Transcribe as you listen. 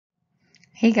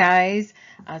Hey guys,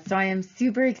 so I am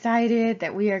super excited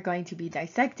that we are going to be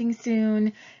dissecting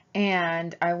soon,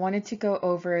 and I wanted to go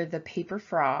over the paper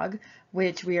frog,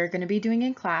 which we are going to be doing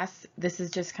in class. This is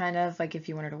just kind of like if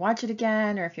you wanted to watch it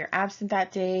again or if you're absent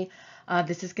that day,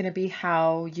 this is going to be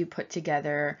how you put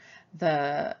together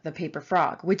the paper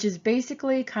frog, which is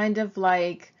basically kind of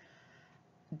like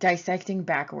dissecting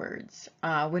backwards.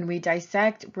 When we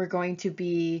dissect, we're going to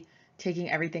be taking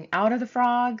everything out of the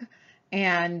frog,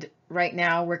 and right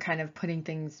now we're kind of putting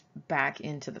things back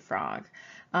into the frog.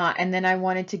 And then I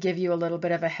wanted to give you a little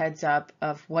bit of a heads up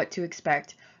of what to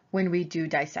expect when we do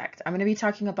dissect. I'm going to be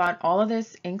talking about all of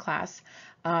this in class,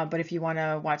 but if you want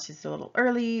to watch this a little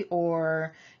early,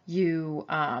 or you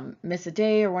miss a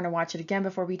day or want to watch it again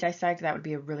before we dissect, that would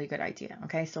be a really good idea.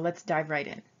 Okay, so let's dive right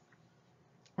in.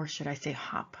 Or should I say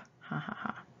hop? Ha ha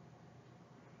ha.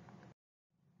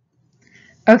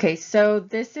 Okay, so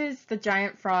this is the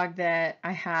giant frog that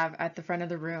I have at the front of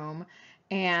the room,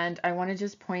 and I want to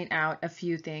just point out a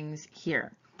few things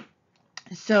here.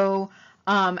 So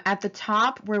at the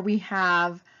top where we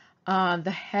have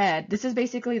the head, this is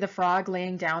basically the frog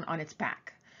laying down on its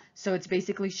back. So it's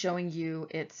basically showing you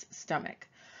its stomach.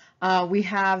 We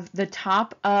have the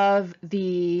top of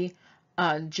the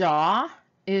jaw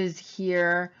is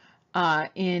here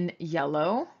in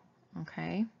yellow.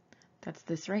 Okay, that's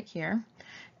this right here.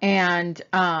 And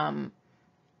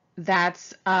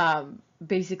that's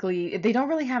basically, they don't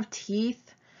really have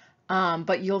teeth,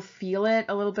 but you'll feel it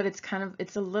a little bit.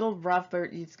 It's a little rough, but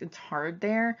it's hard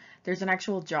there. There's an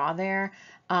actual jaw there.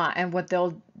 And what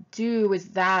they'll do is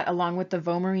that, along with the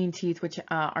vomerine teeth, which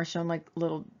are shown like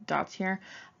little dots here,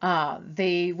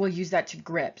 they will use that to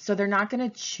grip. So they're not going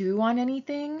to chew on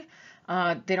anything.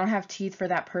 They don't have teeth for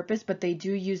that purpose, but they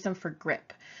do use them for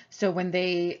grip. So when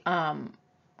they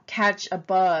catch a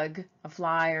bug, a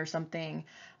fly or something,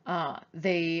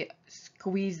 they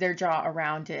squeeze their jaw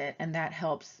around it, and that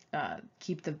helps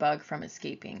keep the bug from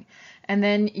escaping. And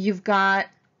then you've got,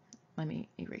 let me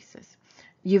erase this.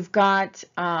 You've got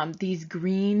these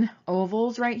green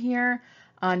ovals right here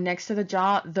next to the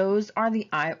jaw. Those are the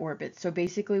eye orbits. So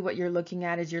basically what you're looking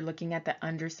at is you're looking at the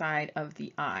underside of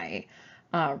the eye.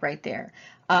 Right there.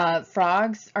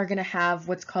 Frogs are going to have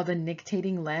what's called a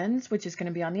nictating lens, which is going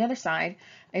to be on the other side.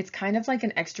 It's kind of like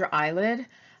an extra eyelid.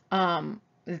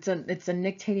 It's a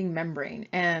nictating membrane,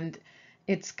 and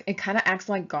it kind of acts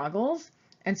like goggles.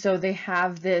 And so they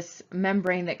have this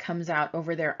membrane that comes out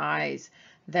over their eyes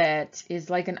that is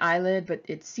like an eyelid, but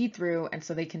it's see-through, and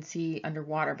so they can see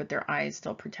underwater, but their eye is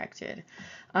still protected.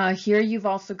 Here you've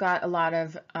also got a lot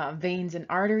of veins and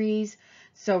arteries.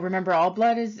 So remember, all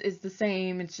blood is the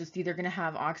same. It's just either going to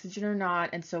have oxygen or not.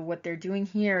 And so what they're doing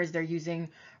here is they're using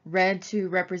red to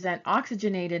represent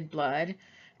oxygenated blood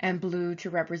and blue to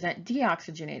represent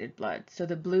deoxygenated blood. So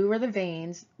the blue are the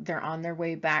veins. They're on their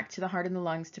way back to the heart and the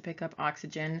lungs to pick up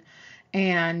oxygen.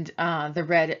 And the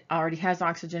red already has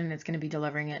oxygen, and it's going to be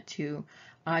delivering it to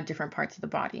different parts of the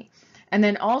body. And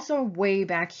then also way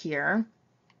back here,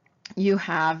 you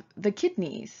have the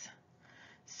kidneys.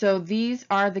 So these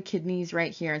are the kidneys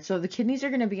right here. And so the kidneys are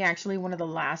going to be actually one of the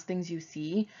last things you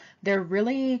see. They're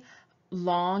really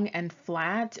long and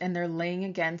flat, and they're laying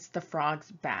against the frog's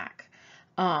back.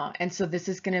 And so this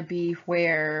is going to be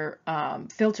where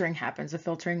filtering happens, the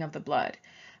filtering of the blood.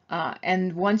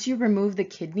 And once you remove the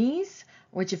kidneys,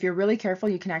 which if you're really careful,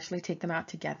 you can actually take them out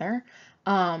together,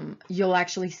 you'll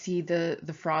actually see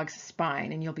the frog's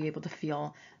spine, and you'll be able to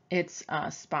feel its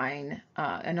spine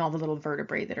and all the little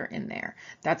vertebrae that are in there.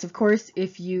 That's, of course,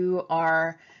 if you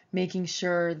are making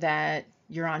sure that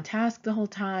you're on task the whole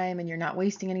time and you're not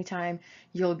wasting any time.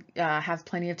 You'll have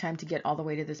plenty of time to get all the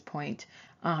way to this point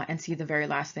and see the very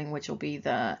last thing, which will be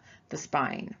the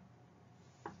spine.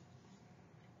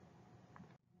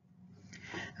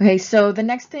 Okay, so the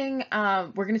next thing,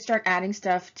 we're going to start adding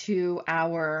stuff to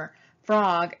our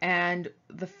frog, and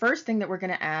the first thing that we're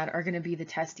going to add are going to be the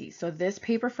testes. So this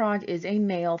paper frog is a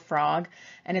male frog,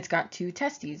 and it's got 2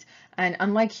 testes. And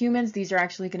unlike humans, these are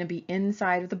actually going to be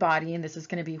inside of the body, and this is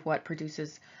going to be what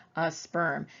produces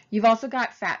sperm. You've also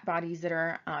got fat bodies that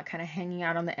are kind of hanging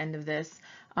out on the end of this.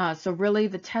 So really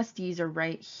the testes are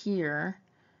right here,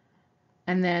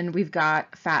 and then we've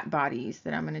got fat bodies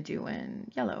that I'm going to do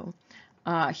in yellow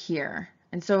here.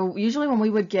 And so usually when we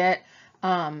would get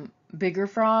bigger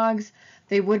frogs,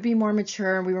 they would be more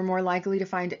mature. We were more likely to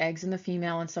find eggs in the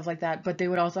female and stuff like that, but they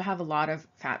would also have a lot of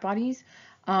fat bodies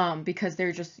because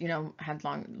they're just, you know,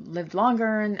 lived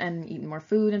longer and eaten more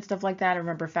food and stuff like that.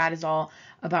 Remember, fat is all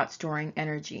about storing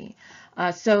energy.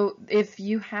 So if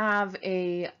you have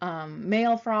a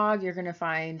male frog, you're going to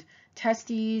find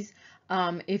testes.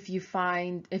 If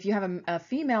you have a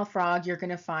female frog, you're going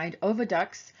to find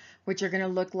oviducts, which are going to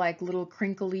look like little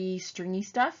crinkly, stringy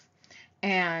stuff.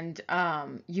 And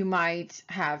you might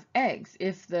have eggs.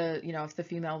 If the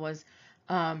female was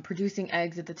producing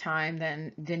eggs at the time,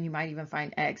 then you might even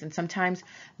find eggs. And sometimes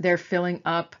they're filling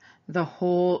up the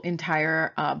whole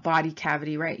entire body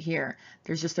cavity right here.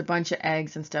 There's just a bunch of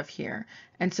eggs and stuff here.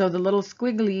 And so the little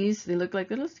squigglies, they look like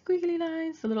little squiggly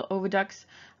lines, the little oviducts,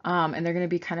 and they're going to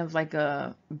be kind of like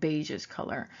a beigeish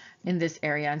color in this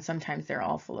area. And sometimes they're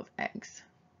all full of eggs.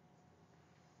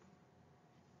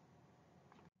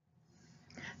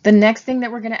 The next thing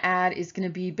that we're going to add is going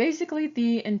to be basically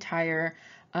the entire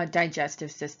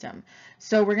digestive system.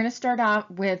 So we're going to start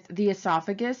out with the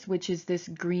esophagus, which is this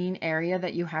green area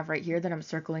that you have right here that I'm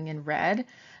circling in red.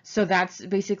 So that's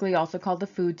basically also called the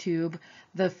food tube.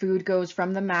 The food goes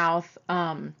from the mouth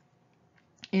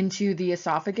into the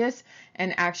esophagus,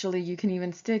 and actually you can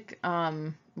even stick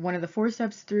one of the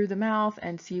forceps through the mouth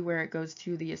and see where it goes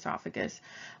to the esophagus.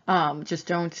 Just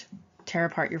don't tear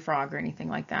apart your frog or anything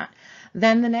like that.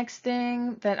 Then the next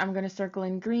thing that I'm going to circle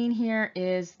in green here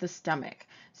is the stomach.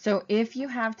 So if you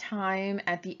have time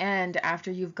at the end,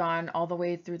 after you've gone all the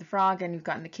way through the frog and you've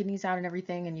gotten the kidneys out and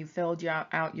everything, and you've filled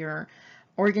out your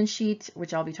organ sheet,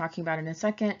 which I'll be talking about in a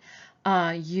second,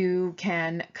 you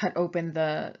can cut open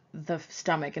the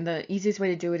stomach. And the easiest way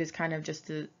to do it is kind of just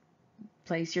to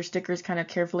place your stickers kind of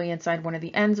carefully inside one of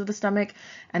the ends of the stomach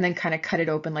and then kind of cut it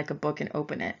open like a book and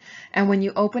open it. And when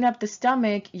you open up the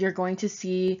stomach, you're going to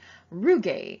see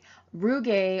rugae.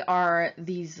 Rugae are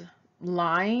these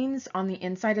lines on the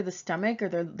inside of the stomach, or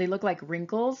they look like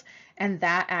wrinkles, and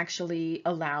that actually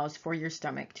allows for your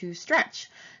stomach to stretch.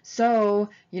 So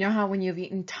you know how when you've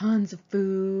eaten tons of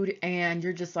food and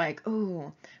you're just like,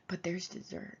 oh, but there's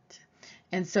dessert.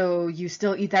 And so you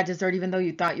still eat that dessert even though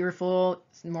you thought you were full,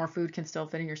 more food can still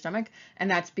fit in your stomach. And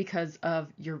that's because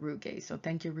of your rugae. So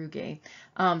thank you, rugae.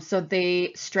 So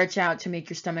they stretch out to make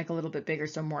your stomach a little bit bigger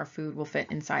so more food will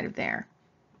fit inside of there.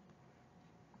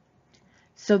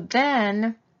 So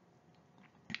then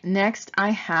next I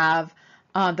have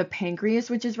the pancreas,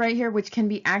 which is right here, which can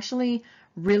be actually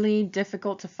really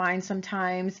difficult to find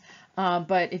sometimes.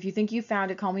 But if you think you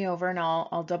found it, call me over and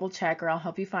I'll double check, or I'll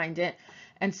help you find it.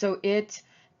 And so it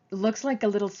looks like a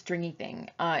little stringy thing.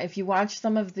 If you watch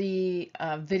some of the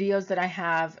videos that I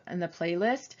have in the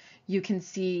playlist, you can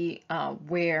see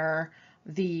where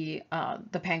the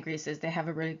pancreas is. They have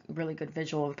a really good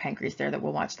visual of pancreas there that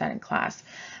we'll watch that in class.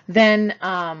 Then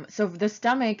so the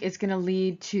stomach is going to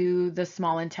lead to the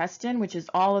small intestine, which is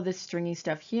all of this stringy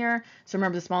stuff here. So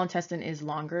remember, the small intestine is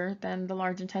longer than the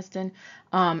large intestine.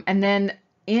 And then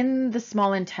in the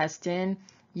small intestine,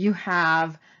 you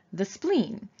have the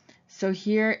spleen. So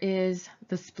here is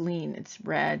the spleen. It's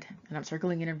red, and I'm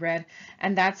circling it in red.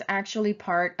 And that's actually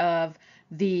part of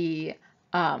the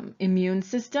immune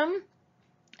system.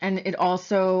 And it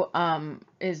also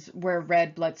is where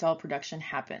red blood cell production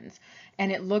happens.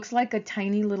 And it looks like a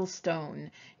tiny little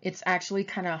stone. It's actually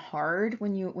kind of hard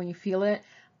when you feel it.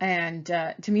 And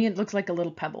to me, it looks like a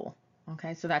little pebble.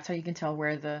 Okay, so that's how you can tell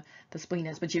where the spleen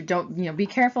is. But you don't, be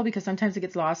careful, because sometimes it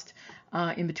gets lost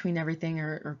in between everything,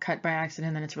 or cut by accident,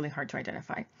 and then it's really hard to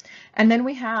identify. And then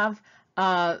we have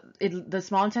the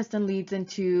small intestine leads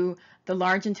into the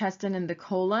large intestine and the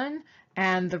colon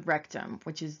and the rectum,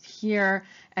 which is here.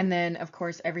 And then, of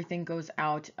course, everything goes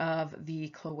out of the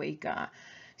cloaca.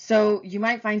 So you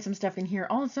might find some stuff in here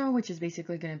also, which is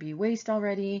basically going to be waste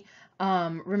already.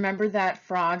 Remember that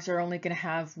frogs are only going to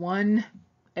have one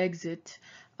exit,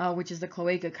 which is the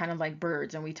cloaca, kind of like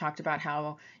birds. And we talked about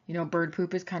how, bird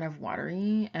poop is kind of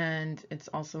watery and it's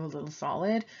also a little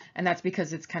solid. And that's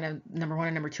because it's kind of number one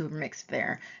and number two are mixed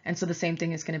there. And so the same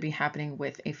thing is going to be happening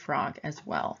with a frog as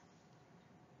well.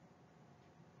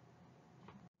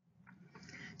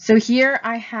 So here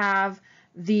I have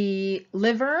the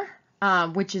liver,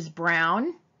 which is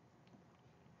brown.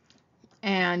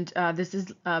 And this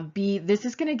is B. This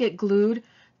is going to get glued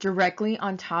directly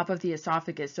on top of the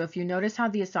esophagus. So if you notice how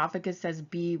the esophagus says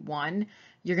B1,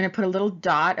 you're going to put a little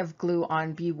dot of glue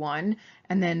on B1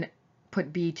 and then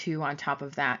put B2 on top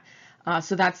of that.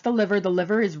 So that's the liver. The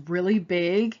liver is really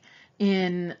big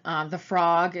in the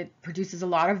frog. It produces a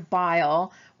lot of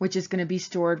bile, which is going to be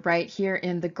stored right here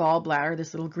in the gallbladder,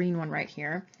 this little green one right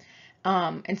here.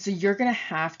 And so you're going to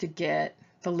have to get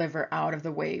the liver out of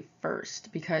the way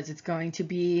first, because it's going to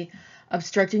be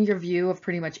obstructing your view of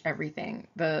pretty much everything.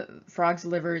 The frog's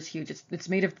liver is huge. It's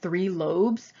made of 3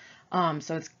 lobes,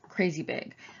 so it's crazy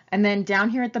big. And then down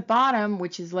here at the bottom,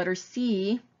 which is letter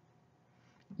C,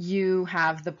 you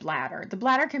have the bladder. The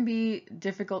bladder can be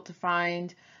difficult to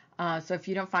find, so if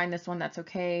you don't find this one, that's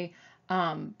okay.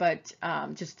 but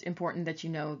just important that you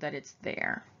know that it's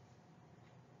there.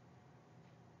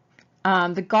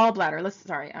 The gallbladder,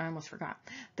 sorry, I almost forgot.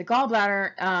 The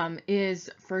gallbladder is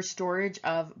for storage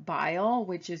of bile,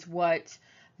 which is what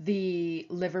the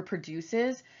liver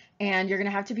produces. And you're going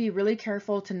to have to be really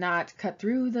careful to not cut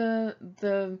through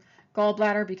the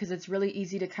gallbladder because it's really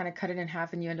easy to kind of cut it in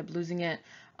half and you end up losing it.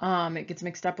 It gets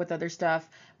mixed up with other stuff,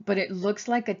 but it looks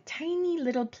like a tiny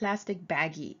little plastic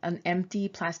baggie, an empty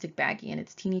plastic baggie, and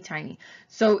it's teeny tiny.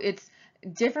 So it's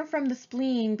different from the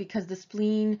spleen because the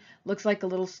spleen looks like a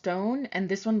little stone and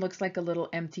this one looks like a little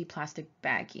empty plastic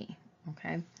baggie.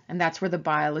 Okay, and that's where the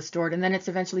bile is stored, and then it's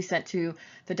eventually sent to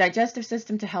the digestive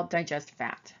system to help digest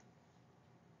fat.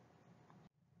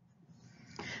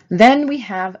 Then we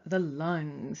have the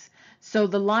lungs. So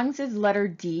the lungs is letter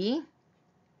D,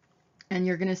 and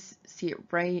you're going to see it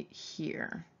right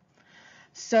here.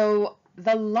 So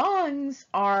the lungs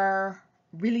are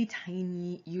really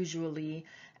tiny usually,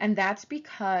 and that's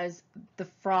because the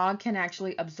frog can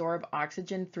actually absorb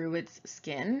oxygen through its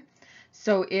skin.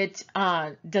 So it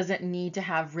doesn't need to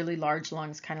have really large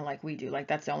lungs, kind of like we do. Like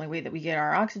that's the only way that we get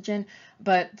our oxygen.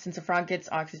 But since a frog gets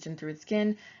oxygen through its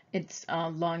skin, its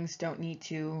lungs don't need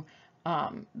to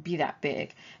be that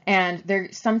big. And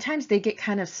sometimes they get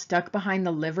kind of stuck behind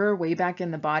the liver way back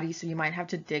in the body, so you might have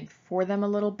to dig for them a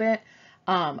little bit.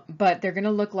 But they're going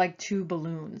to look like two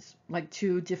balloons, like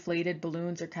two deflated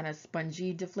balloons, or kind of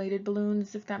spongy deflated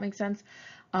balloons, if that makes sense.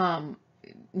 You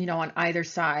know, on either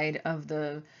side of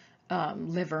the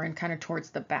liver and kind of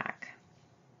towards the back.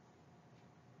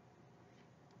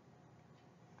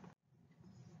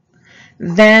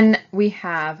 Then we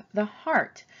have the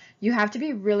heart. You have to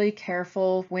be really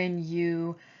careful when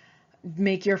you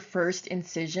make your first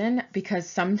incision because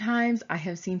sometimes I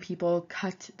have seen people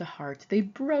cut the heart. They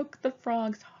broke the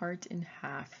frog's heart in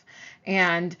half.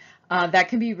 And that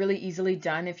can be really easily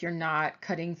done if you're not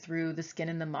cutting through the skin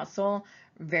and the muscle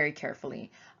very carefully.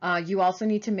 You also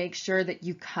need to make sure that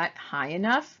you cut high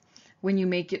enough when you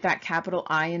make it that capital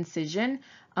I incision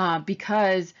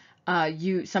because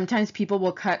sometimes people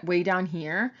will cut way down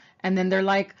here and then they're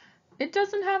like, it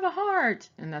doesn't have a heart.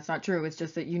 And that's not true. It's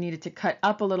just that you needed to cut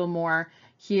up a little more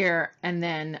here and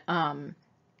then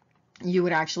you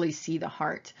would actually see the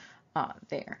heart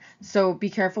there. So be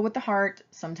careful with the heart.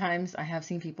 Sometimes I have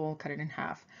seen people cut it in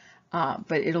half,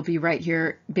 but it'll be right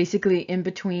here, basically in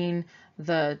between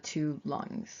the two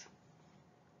lungs.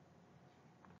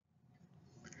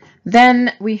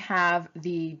 Then we have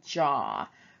the jaw,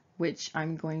 which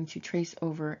I'm going to trace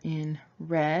over in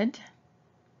red.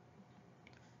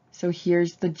 So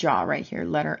here's the jaw right here,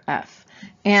 letter F.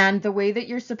 And the way that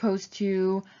you're supposed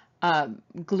to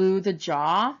glue the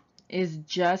jaw is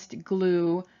just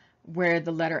glue where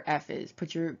the letter F is.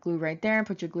 Put your glue right there,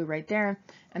 put your glue right there,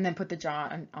 and then put the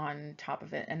jaw on top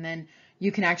of it. And then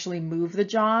you can actually move the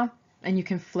jaw and you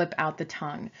can flip out the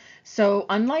tongue. So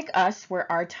unlike us,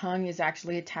 where our tongue is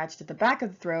actually attached at the back of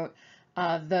the throat,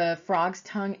 the frog's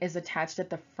tongue is attached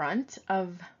at the front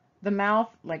of the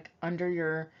mouth, like under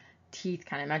your teeth.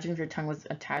 Kind of imagine if your tongue was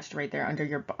attached right there under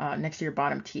your next to your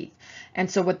bottom teeth.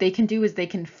 And so what they can do is they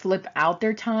can flip out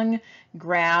their tongue,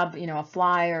 grab, you know, a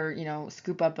fly or, you know,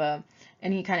 scoop up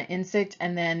any kind of insect,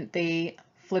 and then they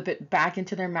flip it back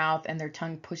into their mouth and their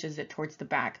tongue pushes it towards the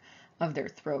back of their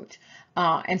throat.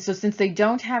 And so since they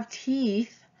don't have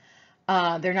teeth,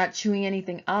 they're not chewing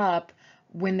anything up.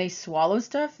 When they swallow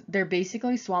stuff, they're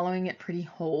basically swallowing it pretty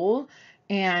whole.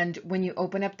 And when you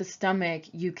open up the stomach,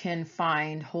 you can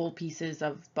find whole pieces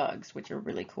of bugs, which are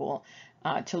really cool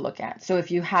to look at. So if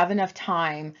you have enough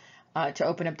time to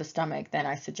open up the stomach, then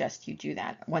I suggest you do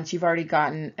that. Once you've already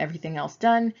gotten everything else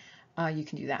done, you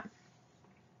can do that.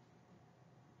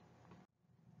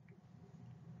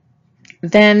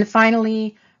 Then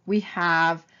finally, we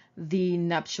have the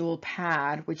nuptial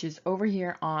pad, which is over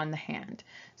here on the hand.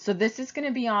 So this is going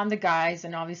to be on the guys,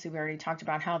 and obviously we already talked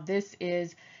about how this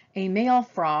is a male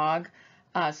frog.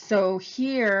 So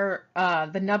here,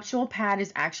 the nuptial pad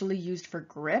is actually used for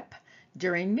grip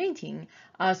during mating.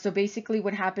 So basically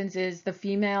what happens is the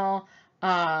female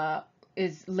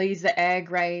lays the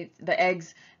egg, right? The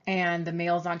eggs, and the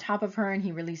male's on top of her and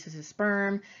he releases his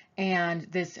sperm, and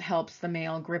this helps the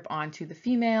male grip onto the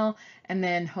female, and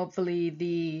then hopefully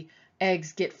the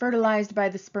eggs get fertilized by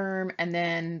the sperm, and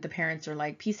then the parents are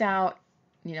like, peace out,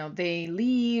 you know, they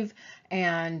leave,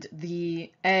 and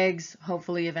the eggs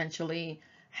hopefully eventually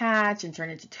hatch and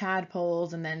turn into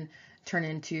tadpoles and then turn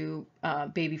into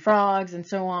baby frogs and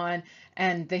so on.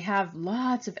 And they have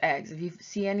lots of eggs. If you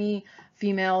see any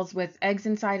females with eggs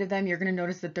inside of them, you're going to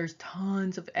notice that there's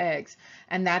tons of eggs.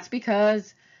 And that's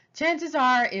because chances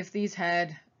are if these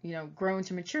had grown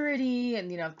to maturity,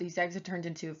 and if these eggs had turned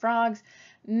into frogs,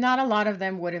 not a lot of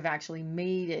them would have actually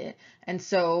made it. And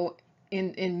so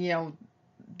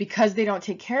because they don't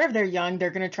take care of their young, they're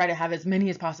going to try to have as many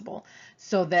as possible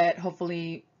so that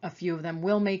hopefully a few of them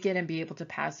will make it and be able to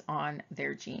pass on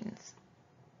their genes.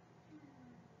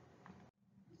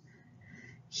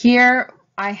 Here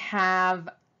I have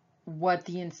what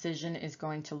the incision is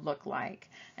going to look like.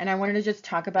 And I wanted to just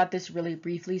talk about this really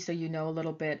briefly so you know a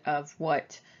little bit of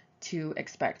what to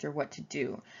expect or what to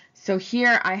do. So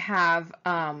here I have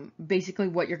basically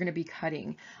what you're going to be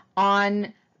cutting.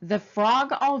 On the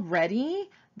frog already,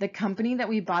 the company that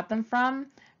we bought them from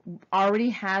already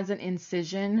has an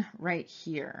incision right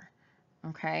here.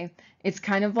 Okay, it's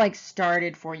kind of like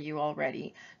started for you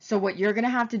already. So what you're going to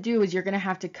have to do is you're going to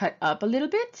have to cut up a little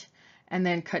bit and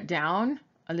then cut down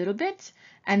a little bit.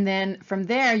 And then from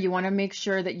there, you want to make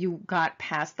sure that you got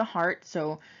past the heart.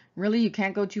 So really you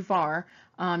can't go too far.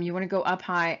 You want to go up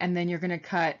high, and then you're going to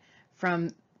cut from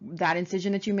that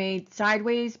incision that you made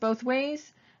sideways, both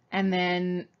ways, and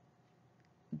then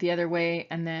the other way,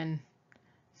 and then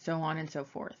so on and so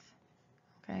forth.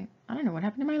 Okay, I don't know what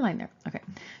happened to my line there. Okay,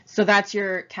 so that's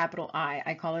your capital I.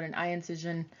 I call it an I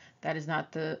incision. That is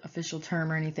not the official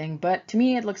term or anything, but to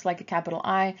me it looks like a capital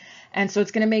I. And so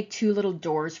it's going to make two little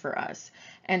doors for us.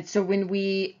 And so when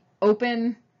we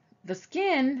open the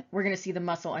skin, we're going to see the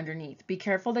muscle underneath. Be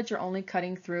careful that you're only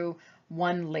cutting through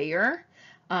one layer.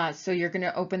 So you're going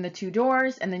to open the two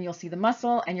doors, and then you'll see the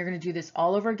muscle, and you're going to do this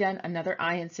all over again, another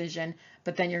I incision,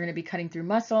 but then you're going to be cutting through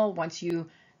muscle. Once you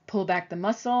pull back the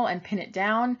muscle and pin it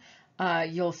down,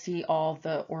 you'll see all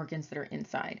the organs that are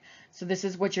inside. So this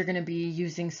is what you're going to be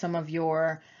using some of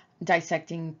your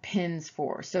dissecting pins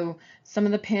for. So some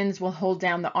of the pins will hold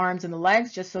down the arms and the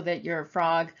legs just so that your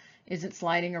frog isn't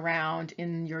sliding around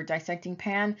in your dissecting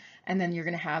pan. And then you're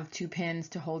going to have two pins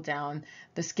to hold down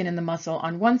the skin and the muscle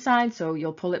on one side. So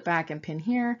you'll pull it back and pin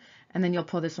here, and then you'll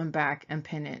pull this one back and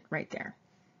pin it right there.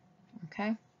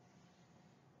 Okay.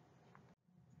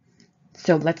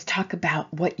 So let's talk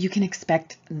about what you can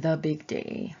expect the big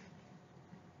day.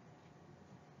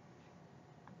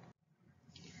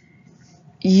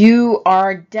 You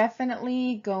are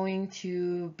definitely going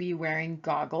to be wearing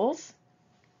goggles.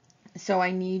 So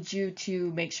I need you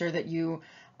to make sure that you,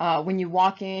 when you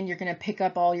walk in, you're going to pick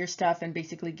up all your stuff and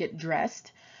basically get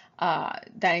dressed.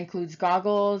 That includes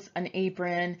goggles, an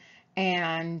apron,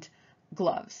 and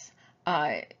gloves.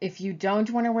 If you don't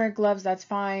want to wear gloves, that's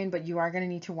fine, but you are going to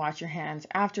need to wash your hands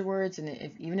afterwards.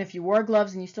 And even if you wore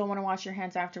gloves and you still want to wash your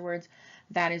hands afterwards,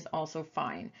 that is also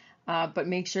fine. But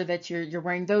make sure that you're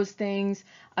wearing those things.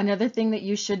 Another thing that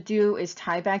you should do is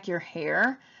tie back your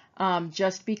hair,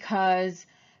 just because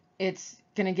it's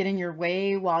going to get in your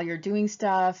way while you're doing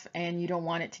stuff, and you don't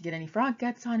want it to get any frog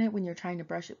guts on it when you're trying to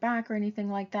brush it back or anything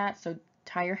like that. So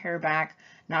tie your hair back,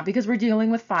 not because we're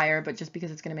dealing with fire, but just because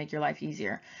it's going to make your life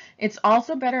easier. It's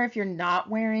also better if you're not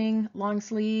wearing long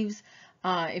sleeves.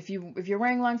 If you're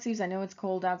wearing long sleeves, I know it's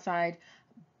cold outside.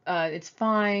 It's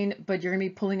fine, but you're going to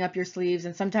be pulling up your sleeves,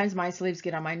 and sometimes my sleeves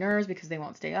get on my nerves because they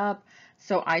won't stay up.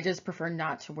 So I just prefer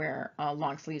not to wear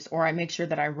long sleeves, or I make sure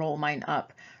that I roll mine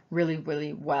up really,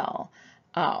 really well.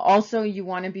 Also, you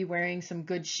want to be wearing some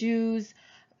good shoes.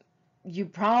 You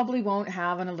probably won't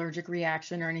have an allergic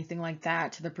reaction or anything like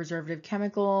that to the preservative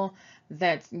chemical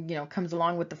that comes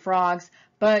along with the frogs,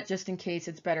 but just in case,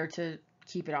 it's better to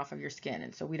keep it off of your skin.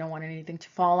 And so we don't want anything to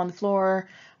fall on the floor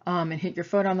and hit your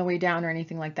foot on the way down or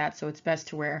anything like that. So it's best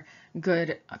to wear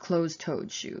good closed-toed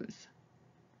shoes.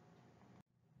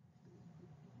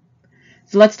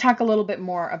 So let's talk a little bit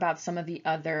more about some of the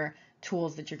other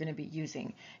tools that you're going to be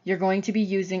using. You're going to be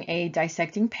using a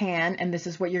dissecting pan, and this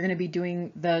is what you're going to be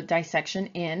doing the dissection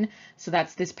in. So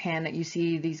that's this pan that you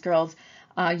see these girls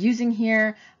using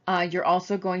here. You're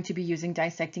also going to be using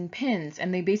dissecting pins,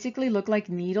 and they basically look like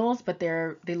needles, but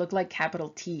they look like capital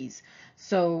T's.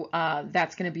 So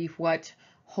that's going to be what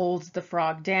holds the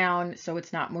frog down so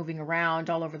it's not moving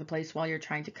around all over the place while you're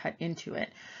trying to cut into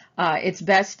it. It's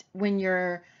best when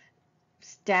you're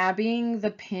stabbing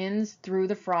the pins through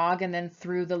the frog and then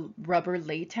through the rubber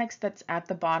latex that's at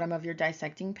the bottom of your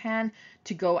dissecting pan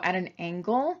to go at an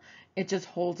angle. It just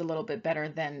holds a little bit better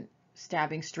than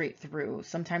stabbing straight through.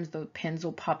 Sometimes the pins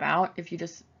will pop out if you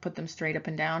just put them straight up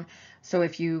and down. So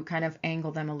if you kind of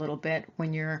angle them a little bit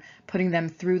when you're putting them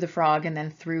through the frog and then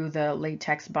through the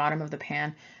latex bottom of the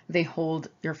pan, they hold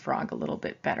your frog a little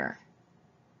bit better.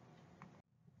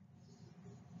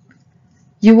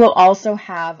 You will also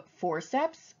have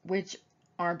forceps, which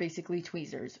are basically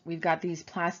tweezers. We've got these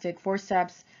plastic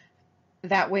forceps.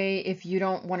 That way, if you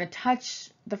don't want to touch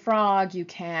the frog, you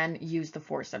can use the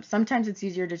forceps. Sometimes it's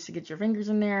easier just to get your fingers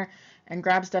in there and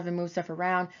grab stuff and move stuff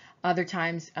around. Other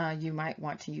times, you might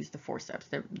want to use the forceps.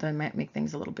 They might make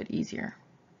things a little bit easier.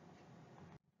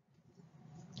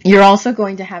 You're also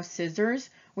going to have scissors.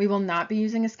 We will not be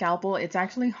using a scalpel. It's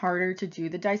actually harder to do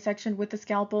the dissection with the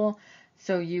scalpel,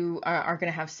 so you are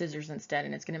going to have scissors instead,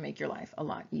 and it's going to make your life a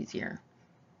lot easier.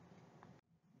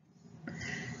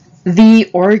 The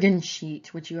organ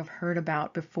sheet, which you have heard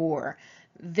about before.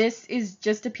 This is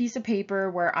just a piece of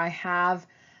paper where I have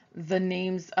the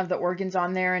names of the organs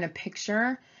on there and a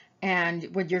picture. And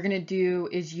what you're going to do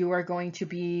is you are going to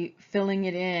be filling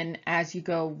it in as you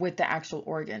go with the actual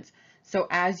organs. So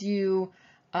as you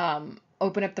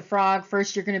open up the frog,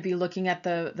 first you're going to be looking at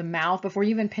the mouth. Before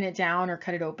you even pin it down or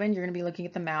cut it open, you're going to be looking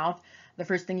at the mouth. The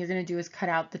first thing you're going to do is cut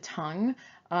out the tongue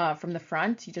from the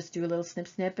front. You just do a little snip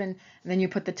snip, and then you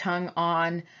put the tongue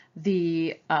on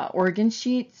the organ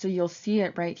sheet. So you'll see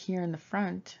it right here in the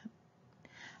front.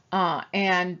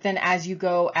 And then as you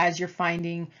go, as you're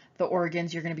finding the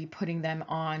organs, you're going to be putting them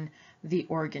on the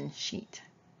organ sheet.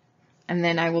 And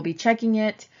then I will be checking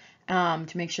it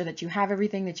to make sure that you have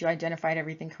everything, that you identified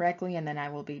everything correctly, and then I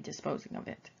will be disposing of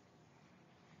it.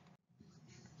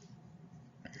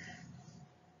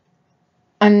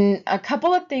 And a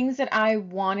couple of things that I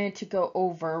wanted to go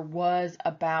over was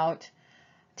about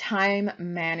time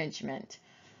management.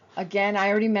 Again, I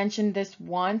already mentioned this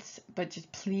once, but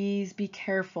just please be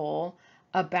careful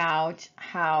about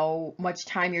how much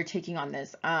time you're taking on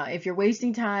this. If you're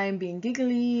wasting time being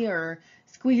giggly or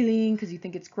squealing because you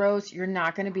think it's gross, you're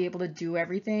not going to be able to do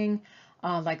everything,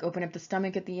 like open up the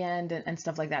stomach at the end and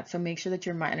stuff like that. So make sure that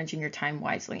you're managing your time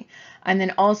wisely. And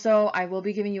then also, I will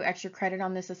be giving you extra credit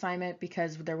on this assignment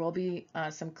because there will be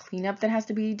some cleanup that has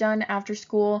to be done after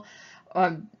school.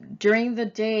 During the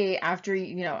day, after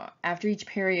each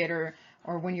period,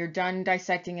 or when you're done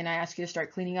dissecting and I ask you to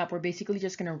start cleaning up, we're basically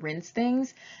just going to rinse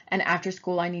things. And after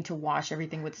school, I need to wash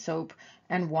everything with soap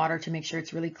and water to make sure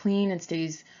it's really clean and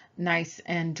stays nice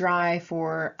and dry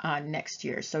for next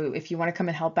year. So if you want to come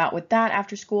and help out with that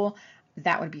after school,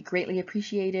 that would be greatly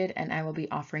appreciated, and I will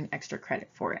be offering extra credit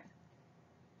for it.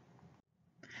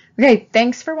 Okay,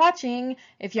 thanks for watching.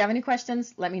 If you have any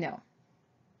questions, let me know.